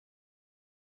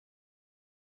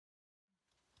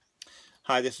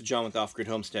Hi, this is John with Off-Grid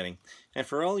Homesteading. And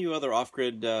for all you other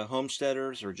off-grid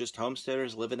homesteaders or just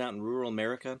homesteaders living out in rural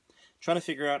America, trying to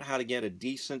figure out how to get a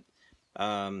decent,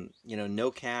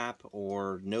 no cap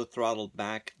or no throttled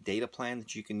back data plan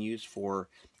that you can use for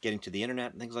getting to the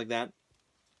internet and things like that,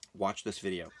 watch this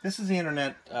video. This is the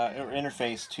internet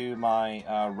interface to my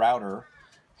router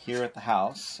here at the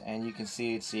house, and you can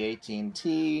see it's the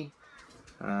AT&T.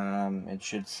 It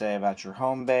should say about your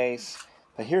home base,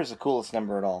 but here's the coolest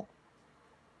number at all.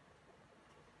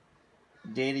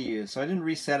 Data use. So I didn't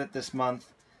reset it this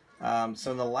month.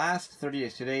 So in the last 30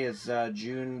 days, today is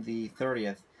June the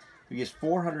 30th, we used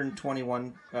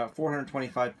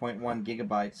 425.1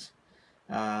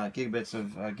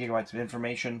 gigabytes of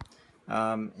information.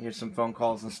 Here's some phone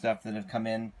calls and stuff that have come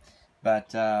in.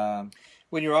 But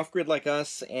when you're off-grid like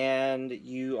us and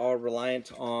you are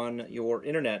reliant on your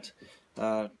internet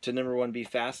to, number one, be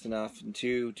fast enough, and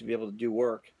two, to be able to do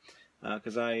work,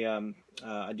 because I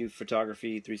do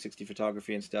photography, 360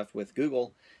 photography and stuff with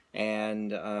Google,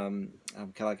 and I'm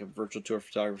kind of like a virtual tour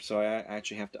photographer, so I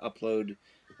actually have to upload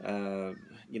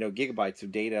gigabytes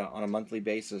of data on a monthly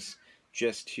basis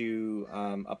just to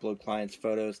upload clients'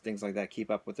 photos, things like that,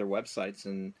 keep up with their websites,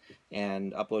 and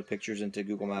upload pictures into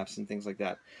Google Maps and things like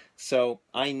that. So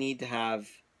I need to have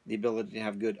the ability to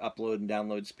have good upload and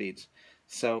download speeds.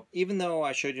 So even though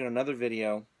I showed you in another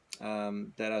video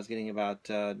that I was getting about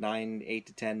 8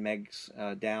 to 10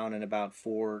 megs down and about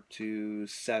 4 to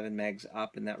 7 megs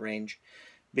up in that range,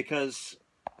 because,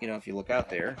 if you look out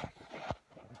there,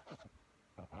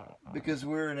 because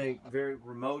we're in a very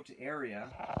remote area,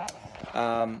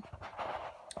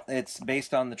 it's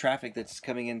based on the traffic that's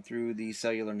coming in through the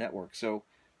cellular network. So,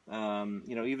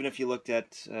 even if you looked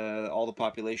at all the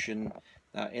population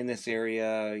in this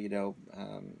area,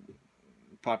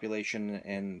 population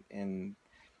and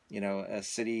a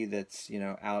city that's,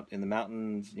 out in the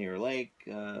mountains near a lake,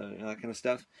 that kind of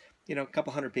stuff, a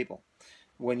couple hundred people.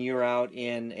 When you're out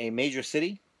in a major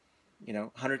city,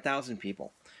 100,000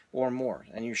 people or more,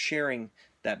 and you're sharing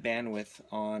that bandwidth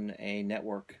on a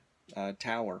network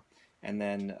tower, and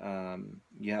then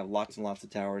you have lots and lots of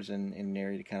towers in an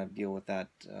area to kind of deal with that,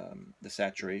 the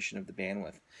saturation of the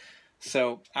bandwidth.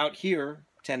 So out here,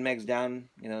 10 megs down,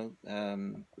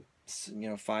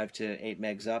 5 to 8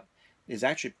 megs up, is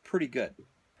actually pretty good,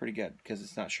 because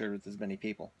it's not shared with as many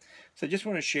people. So I just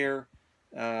want to share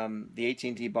the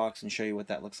AT&T box and show you what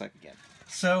that looks like again.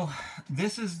 So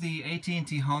this is the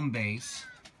AT&T home base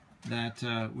that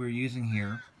we're using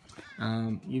here.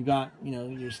 You've got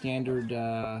your standard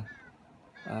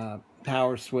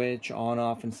power switch on,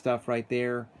 off, and stuff right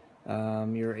there.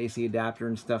 Your AC adapter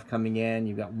and stuff coming in.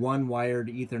 You've got one wired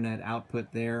Ethernet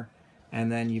output there,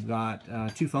 and then you've got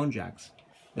 2 phone jacks.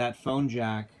 That phone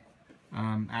jack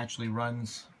actually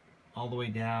runs all the way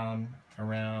down,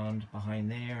 around,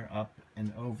 behind there, up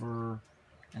and over,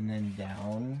 and then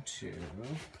down to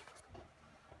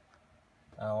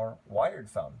our wired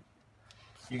phone.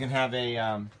 You can have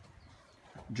a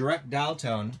direct dial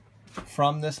tone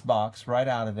from this box right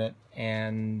out of it,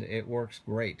 and it works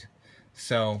great.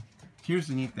 So here's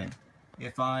the neat thing. You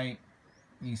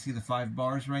see the 5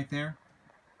 bars right there?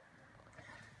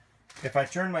 If I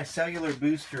turn my cellular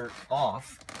booster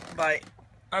off by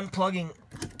unplugging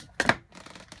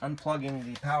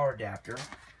the power adapter,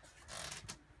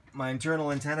 my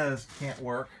internal antennas can't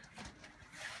work,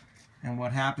 and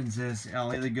what happens is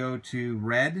I'll either go to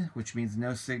red, which means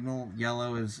no signal,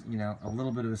 yellow is a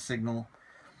little bit of a signal,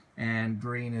 and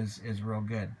green is real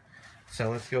good. So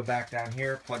let's go back down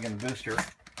here, plug in the booster,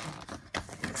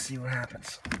 and see what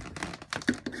happens.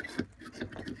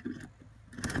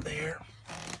 There.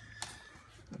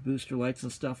 Booster lights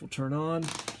and stuff will turn on.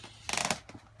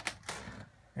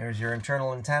 There's your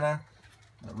internal antenna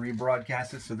that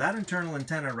rebroadcasts it. So that internal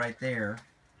antenna right there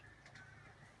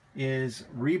is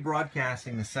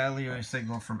rebroadcasting the cellular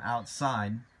signal from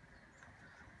outside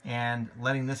and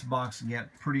letting this box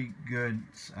get pretty good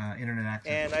internet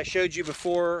access. And I showed you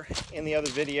before in the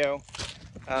other video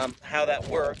how that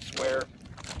works, where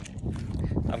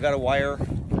I've got a wire,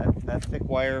 that thick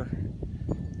wire,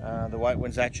 the white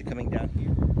one's actually coming down here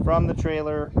from the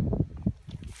trailer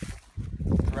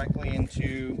directly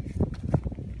into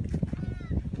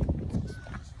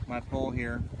my pole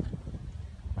here.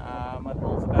 My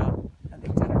pole's about, I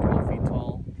think, 10 or 12 feet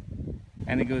tall,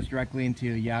 and it goes directly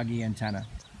into a Yagi antenna.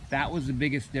 That was the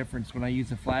biggest difference when I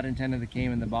used the flat antenna that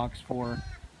came in the box for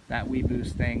that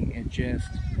WeBoost thing. It just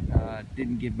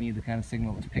didn't give me the kind of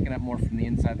signal. It was picking up more from the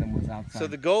inside than was outside. So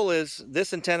the goal is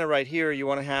this antenna right here, you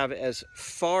want to have as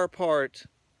far apart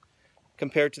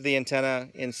compared to the antenna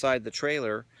inside the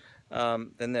trailer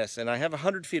than this. And I have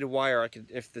 100 feet of wire. I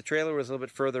could, if the trailer was a little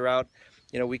bit further out,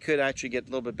 you know, we could actually get a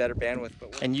little bit better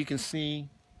bandwidth. And you can see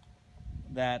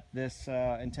that this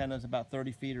antenna is about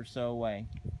 30 feet or so away.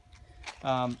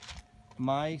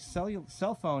 My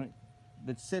cell phone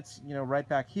that sits, you know, right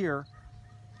back here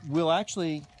will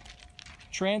actually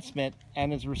transmit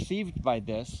and is received by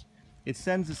this. It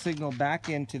sends a signal back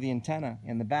into the antenna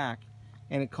in the back,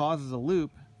 and it causes a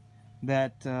loop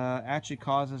that actually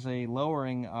causes a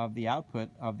lowering of the output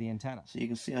of the antenna. So you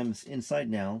can see I'm inside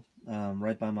now,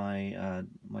 right by my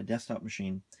my desktop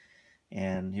machine,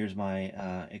 and here's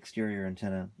my exterior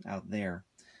antenna out there.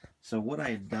 So what I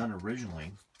had done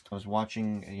originally, I was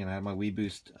watching, you know, I had my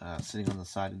WeBoost sitting on the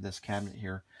side of this cabinet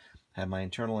here, had my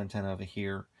internal antenna over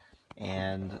here,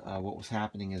 and what was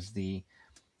happening is it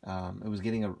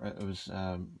was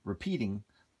repeating.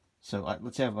 So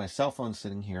let's say I have my cell phone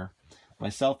sitting here. My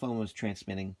cell phone was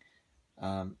transmitting.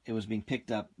 It was being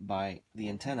picked up by the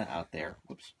antenna out there.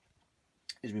 Whoops.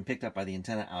 It was being picked up by the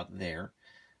antenna out there.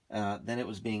 Then it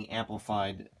was being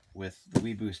amplified with the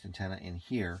WeBoost antenna in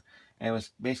here. And it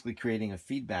was basically creating a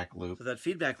feedback loop. So that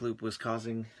feedback loop was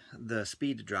causing the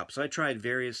speed to drop. So I tried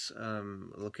various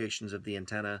locations of the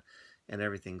antenna and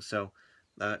everything. So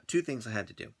two things I had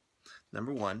to do.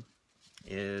 Number one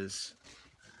is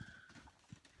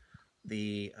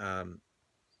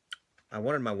I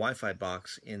wanted my Wi-Fi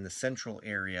box in the central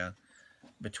area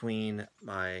between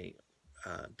my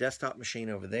desktop machine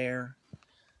over there,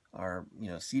 our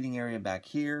seating area back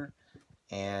here,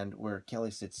 and where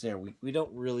Kelly sits there. We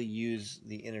don't really use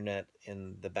the internet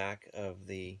in the back of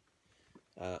the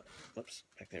back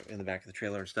there in the back of the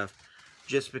trailer and stuff,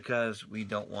 just because we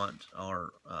don't want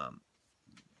our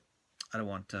I don't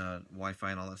want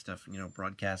Wi-Fi and all that stuff,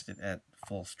 broadcasted at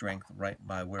full strength right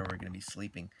by where we're going to be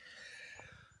sleeping.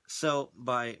 So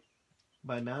by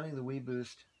mounting the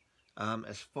WeBoost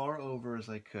as far over as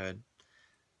I could,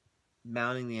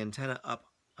 mounting the antenna up,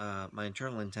 my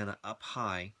internal antenna up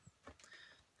high,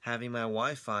 having my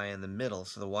Wi-Fi in the middle,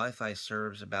 so the Wi-Fi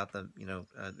serves about the,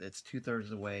 it's 2/3 of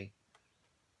the way.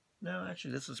 No,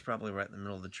 actually, this is probably right in the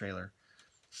middle of the trailer.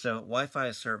 So Wi-Fi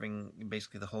is serving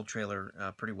basically the whole trailer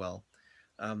pretty well.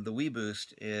 The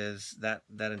WeBoost is that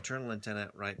internal antenna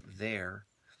right there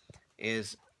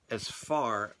is as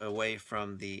far away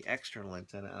from the external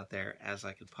antenna out there as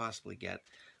I could possibly get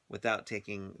without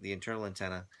taking the internal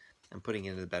antenna and putting it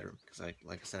into the bedroom, because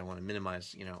like I said, I want to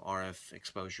minimize RF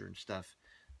exposure and stuff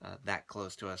that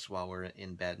close to us while we're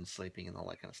in bed and sleeping and all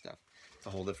that kind of stuff. It's a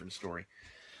whole different story.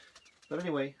 But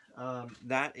anyway,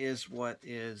 that is what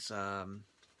is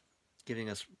giving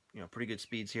us pretty good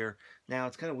speeds here. Now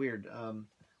it's kind of weird.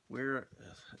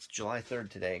 It's July 3rd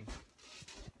today.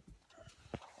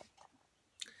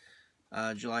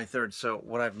 July 3rd. So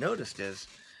what I've noticed is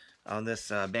on this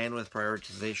bandwidth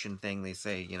prioritization thing, they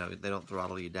say, they don't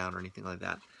throttle you down or anything like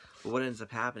that. But what ends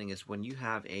up happening is when you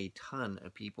have a ton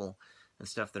of people and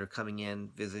stuff that are coming in,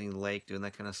 visiting the lake, doing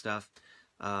that kind of stuff,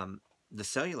 the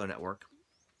cellular network,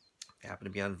 happen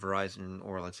to be on Verizon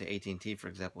or let's say ATT, for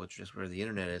example, which is where the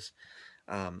internet is,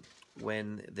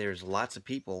 when there's lots of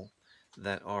people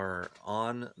that are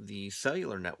on the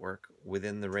cellular network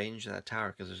within the range of that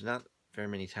tower, because there's not very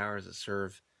many towers that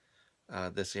serve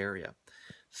this area.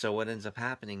 So what ends up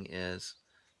happening is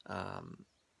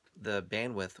the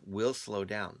bandwidth will slow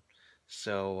down.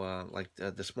 So like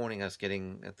this morning I was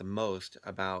getting at the most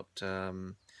about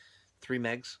 3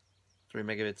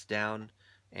 megabits down,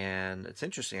 and it's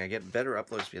interesting, I get better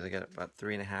upload speeds. I get about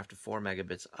 3.5 to 4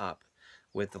 megabits up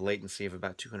with the latency of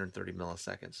about 230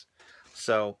 milliseconds.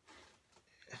 So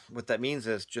what that means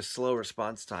is just slow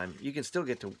response time. You can still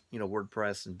get to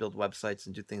WordPress and build websites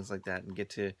and do things like that and get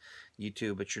to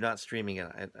YouTube, but you're not streaming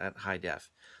at high def.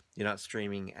 You're not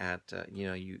streaming at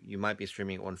you might be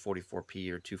streaming at 144p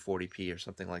or 240p or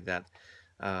something like that,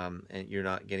 and you're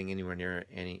not getting anywhere near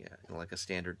any like a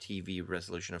standard TV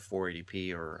resolution of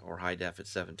 480p or high def at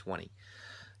 720.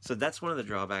 So that's one of the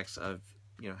drawbacks of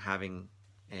having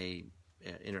a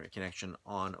internet connection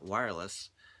on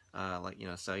wireless. Like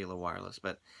cellular wireless,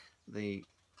 but the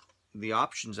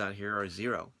options out here are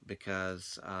zero,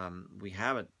 because we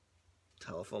have a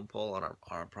telephone pole on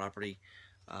our property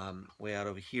way out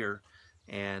over here,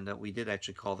 and we did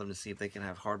actually call them to see if they can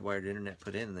have hardwired internet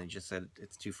put in, and they just said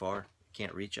it's too far,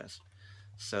 can't reach us.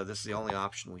 So this is the only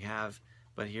option we have.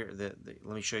 But here, let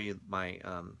me show you my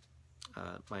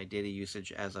my data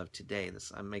usage as of today.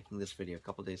 I'm making this video a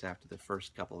couple days after the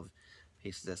first couple of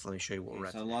pieces of this. Let me show you what we're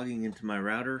at. So logging into my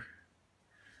router,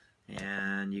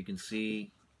 and you can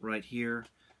see right here.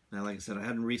 Now, like I said, I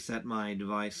hadn't reset my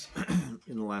device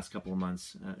in the last couple of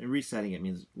months. And resetting it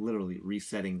means literally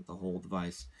resetting the whole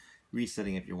device.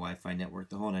 resetting up your Wi-Fi network,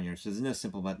 the whole 9 yards. So there's no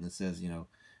simple button that says,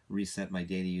 reset my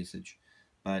data usage.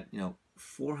 But,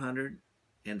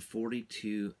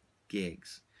 442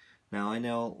 gigs. Now I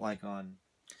know, like on...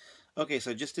 Okay,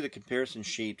 so I just did a comparison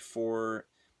sheet for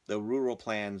the rural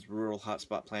plans, rural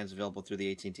hotspot plans available through the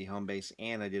AT&T home base,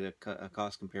 and I did a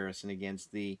cost comparison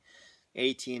against the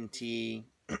AT&T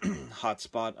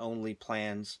hotspot only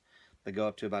plans that go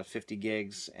up to about 50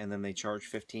 gigs, and then they charge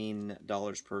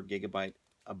 $15 per gigabyte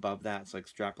above that, so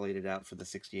extrapolated out for the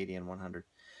 60, 80, and 100.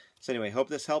 So anyway, hope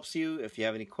this helps you. If you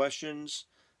have any questions,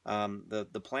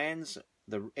 the plans,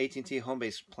 the AT&T home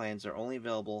base plans are only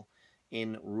available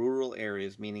in rural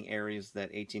areas, meaning areas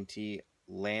that AT&T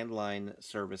landline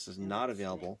service is not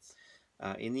available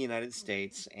in the United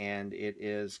States, and it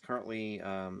is currently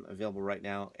available right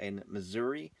now in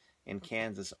Missouri and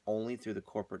Kansas only through the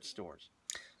corporate stores.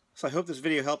 So I hope this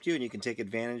video helped you and you can take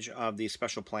advantage of these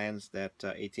special plans that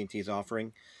AT&T is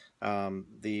offering.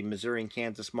 The Missouri and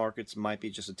Kansas markets might be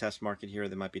just a test market here.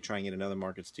 They might be trying it in other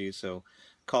markets too. So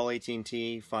call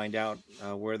AT&T, find out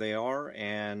where they are,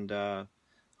 and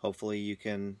hopefully you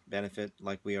can benefit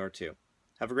like we are too.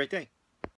 Have a great day.